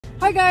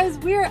Hi guys,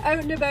 we're out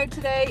and about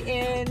today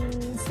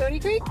in Stony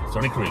Creek.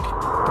 Stony Creek.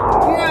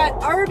 We're at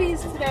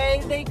Arby's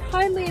today. They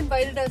kindly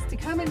invited us to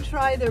come and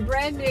try their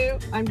brand new,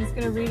 I'm just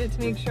gonna read it to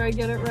make sure I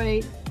get it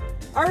right,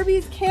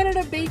 Arby's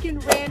Canada Bacon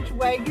Ranch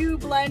Wagyu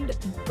Blend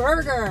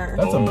Burger.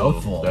 That's a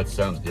mouthful. That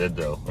sounds good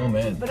though. Oh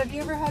man. But have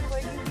you ever had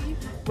Wagyu beef?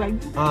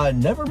 Wagyu?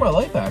 Never in my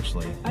life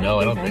actually.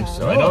 No, I don't think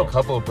so. I know a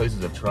couple of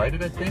places have tried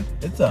it, I think.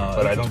 It's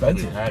but I don't think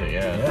expensive. we've had it,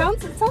 yeah. It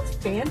sounds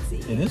fancy.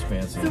 It is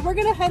fancy. So we're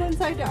gonna head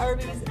inside to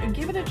Arby's and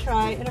give it a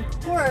try, and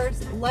of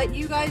course, let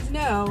you guys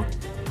know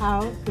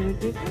how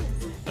good it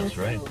is. That's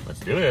right.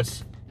 Let's do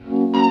this.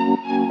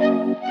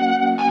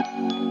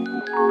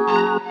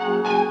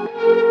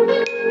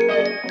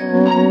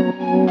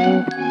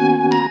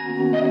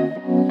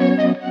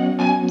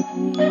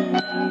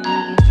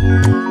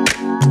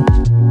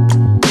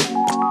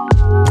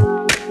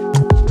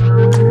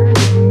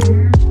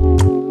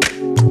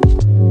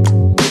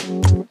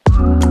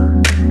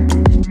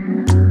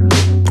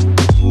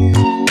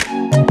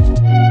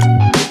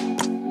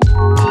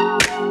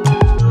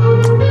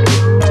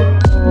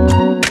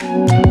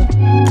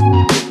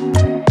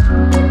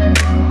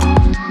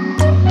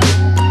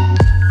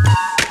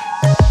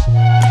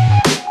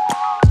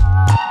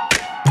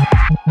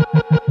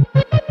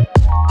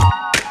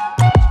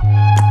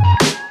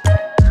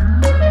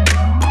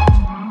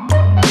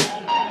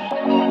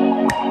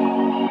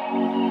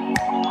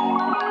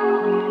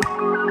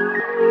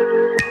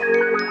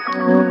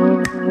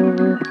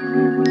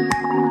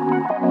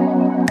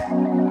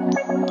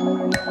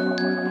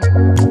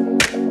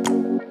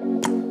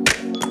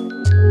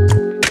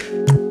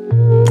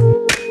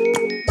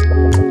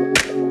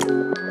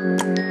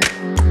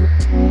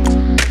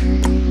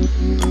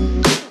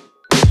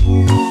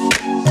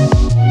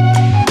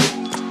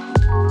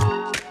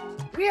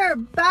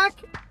 Back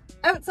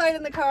outside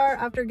in the car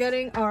after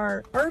getting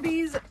our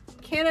Arby's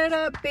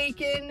Canada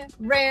Bacon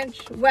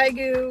Ranch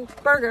Wagyu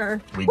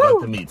Burger. We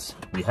got the meats.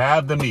 We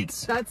have the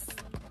meats.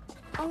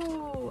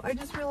 Oh, I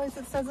just realized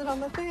it says it on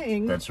the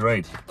thing. That's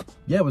right.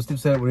 Yeah, what Steve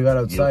said when we got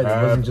outside,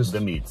 it wasn't just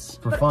the meats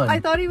for fun. I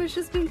thought he was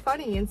just being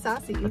funny and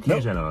sassy.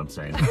 Occasionally, I know what I'm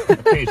saying.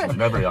 Occasionally,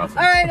 not very often.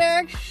 All right,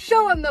 Eric,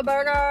 show him the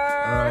burger.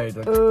 All right.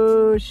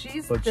 Oh,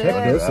 she's But thick.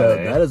 check this out.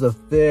 That is a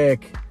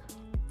thick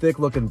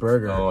looking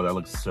burger. Oh, that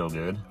looks so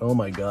good. Oh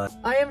my god.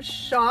 I am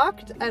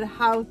shocked at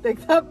how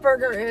thick that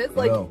burger is.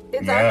 Like,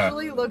 it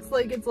actually looks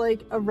like it's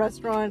like a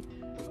restaurant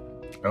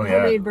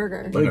homemade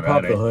burger. Let me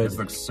pop the hood. This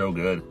looks so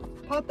good.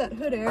 Pop that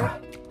hood, Eric.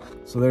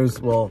 So there's,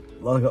 well,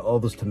 look at all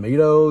those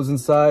tomatoes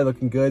inside,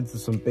 looking good.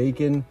 There's some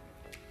bacon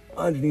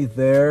underneath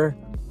there.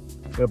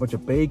 Got a bunch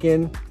of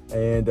bacon,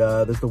 and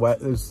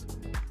there's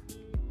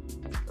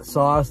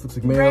sauce. Looks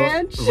like mayo.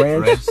 Ranch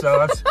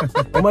sauce.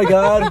 Oh my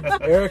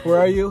god, Eric, where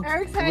are you?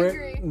 Eric's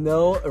hungry.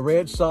 No, a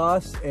ranch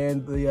sauce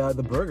and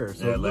the burger.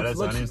 So yeah, lettuce,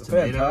 onions,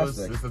 tomatoes.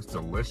 This looks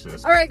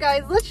delicious. All right,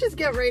 guys, let's just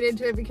get right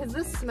into it because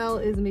this smell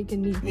is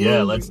making me hungry.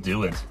 Yeah, let's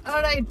do it.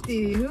 All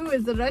righty, who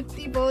is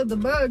ready for the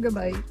burger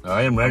bite?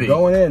 I am ready.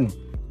 Going in.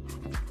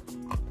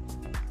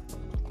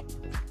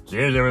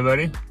 Cheers,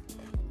 everybody.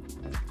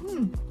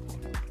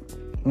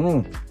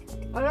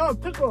 I know,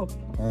 pickle.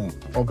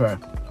 Okay.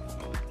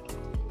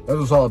 That's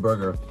a solid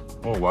burger.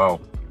 Oh wow.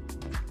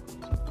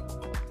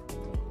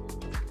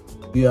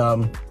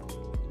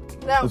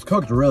 Now, It's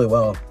cooked really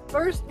well.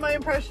 first, my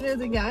impression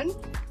is again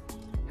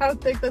how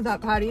thick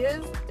that patty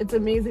is. It's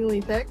amazingly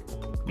thick.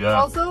 Yeah.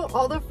 Also,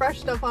 all the fresh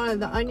stuff on it,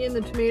 the onion,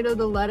 the tomato,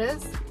 the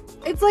lettuce.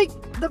 It's like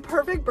the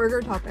perfect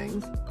burger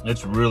toppings.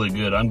 It's really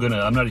good. I'm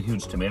not a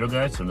huge tomato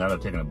guy, so now that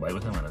I've taken a bite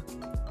with him,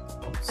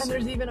 And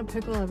there's even a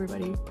pickle,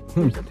 everybody.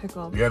 There's a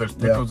pickle. Yeah, there's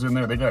pickles in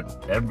there. They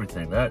got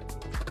everything.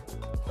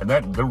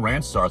 The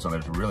ranch sauce on it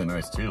is really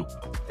nice too.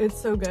 It's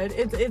so good.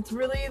 It's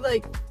really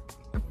like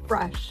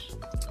fresh.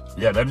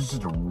 Yeah, that is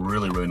just a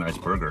really, really nice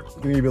burger.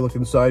 Can you give a look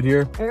inside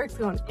here? Eric's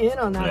going in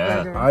on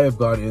that burger. I have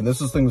gone in.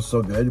 This thing is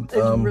so good. It's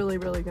really,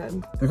 really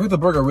good. They cooked the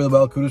burger really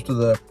well. Kudos to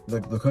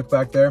the cook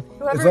back there.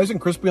 Whoever, it's nice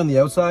and crispy on the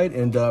outside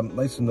and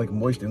nice and like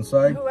moist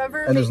inside.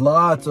 And there's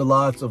lots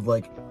of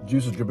like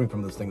juices dripping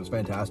from this thing. It's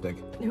fantastic.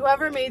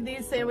 Whoever made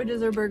these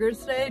sandwiches or burgers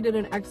today did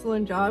an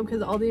excellent job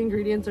because all the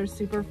ingredients are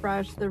super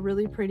fresh. They're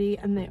really pretty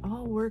and they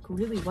all work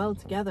really well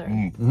together.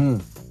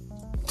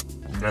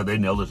 Yeah, they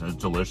nailed it. It's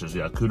delicious.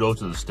 Yeah, kudos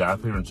to the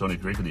staff here in Stony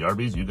Creek and the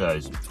Arby's. You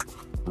guys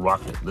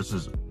rocked it. This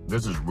is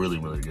really,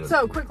 really good.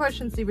 So, quick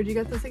question, Steve. Would you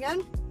get this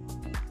again?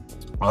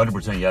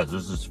 100% yes.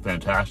 This is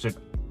fantastic.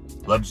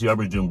 Love to see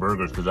Arby's doing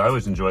burgers because I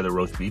always enjoy the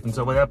roast beef and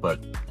stuff like that.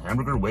 But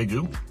hamburger,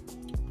 Wagyu,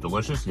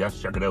 delicious. Yes,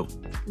 check it out.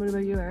 What about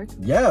you, Eric?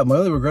 Yeah, my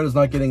only regret is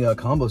not getting a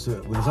combo.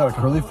 So we just had a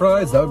curly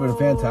fries. That would have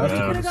been fantastic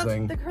You for could this have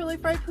thing. got the curly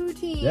fried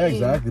poutine. Yeah,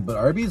 exactly. But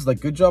Arby's, like,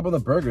 good job on the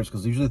burgers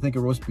because I usually think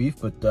of roast beef,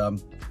 but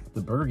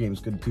the burger game is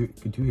good too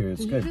here.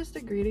 It's good. Did you just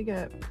agree to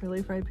get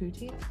curly fried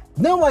poutine?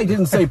 No, I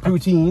didn't say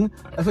poutine.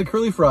 I said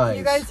curly fries.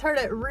 You guys heard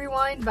it.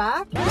 Rewind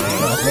back. The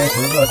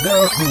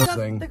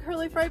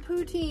curly fried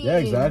poutine. Yeah,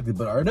 exactly.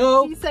 But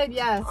no. He said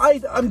yes.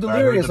 I'm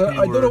delirious. I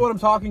don't know what I'm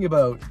talking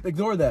about.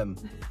 Ignore them.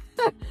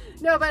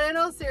 No, but in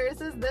all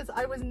seriousness,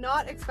 I was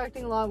not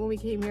expecting a lot when we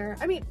came here.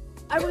 I mean,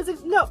 I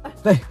was no.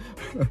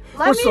 We're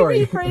Let me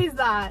sorry. rephrase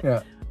that.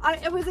 Yeah.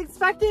 I was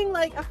expecting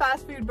like a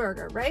fast food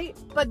burger, right?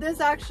 But this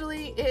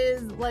actually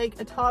is like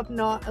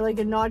like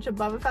a notch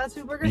above a fast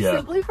food burger,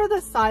 simply for the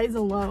size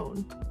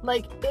alone.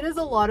 Like, it is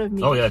a lot of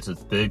meat. Oh yeah, it's a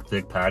big,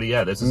 thick patty.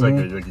 Yeah, this is like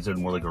you said,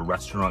 more like a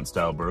restaurant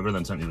style burger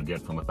than something you would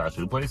get from a fast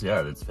food place.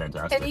 Yeah, it's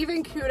fantastic. And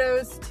even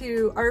kudos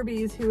to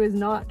Arby's, who is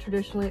not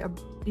traditionally a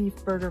beef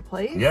burger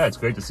place. Yeah, it's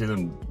great to see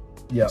them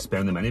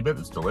expand the menu a bit.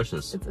 It's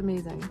delicious. It's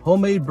amazing.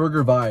 Homemade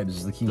burger vibes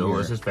is the key.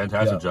 Delicious,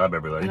 fantastic job,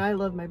 everybody. And I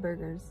love my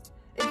burgers.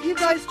 If you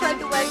guys tried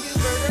the Wagyu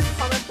burger,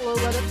 comment below,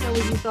 let us know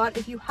what you thought.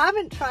 If you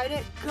haven't tried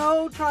it,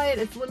 go try it.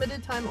 It's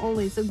limited time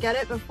only, so get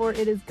it before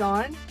it is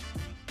gone,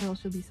 or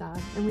else you'll be sad.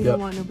 And we don't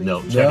want nobody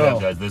to be check sad. it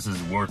out, guys. This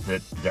is worth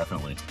it,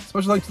 definitely.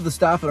 Special thanks to the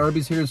staff at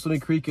Arby's here in Stony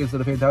Creek. They did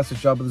a fantastic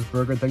job with this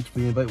burger. Thanks for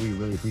the invite. We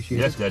really appreciate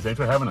it. Yes, guys. Thanks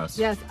for having us.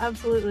 Yes,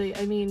 absolutely.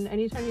 I mean,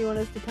 anytime you want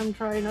us to come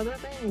try another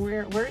thing,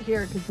 we're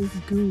here because this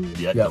is good.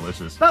 Yeah,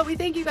 delicious. But we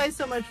thank you guys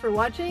so much for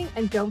watching,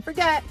 and don't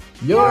forget,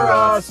 you're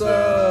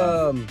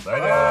awesome. Bye,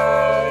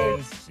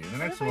 guys. See you in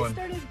the next one. I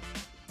started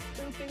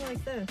pooping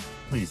like this.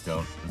 Please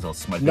don't. It's all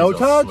smudgy. No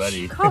it's all touch.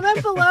 sweaty.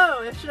 Comment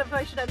below if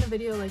I should end the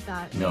video like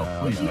that. No,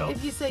 please no.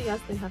 If you say yes,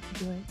 they have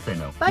to do it. Say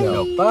no. Bye.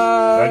 No. Bye.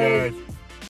 Bye, guys.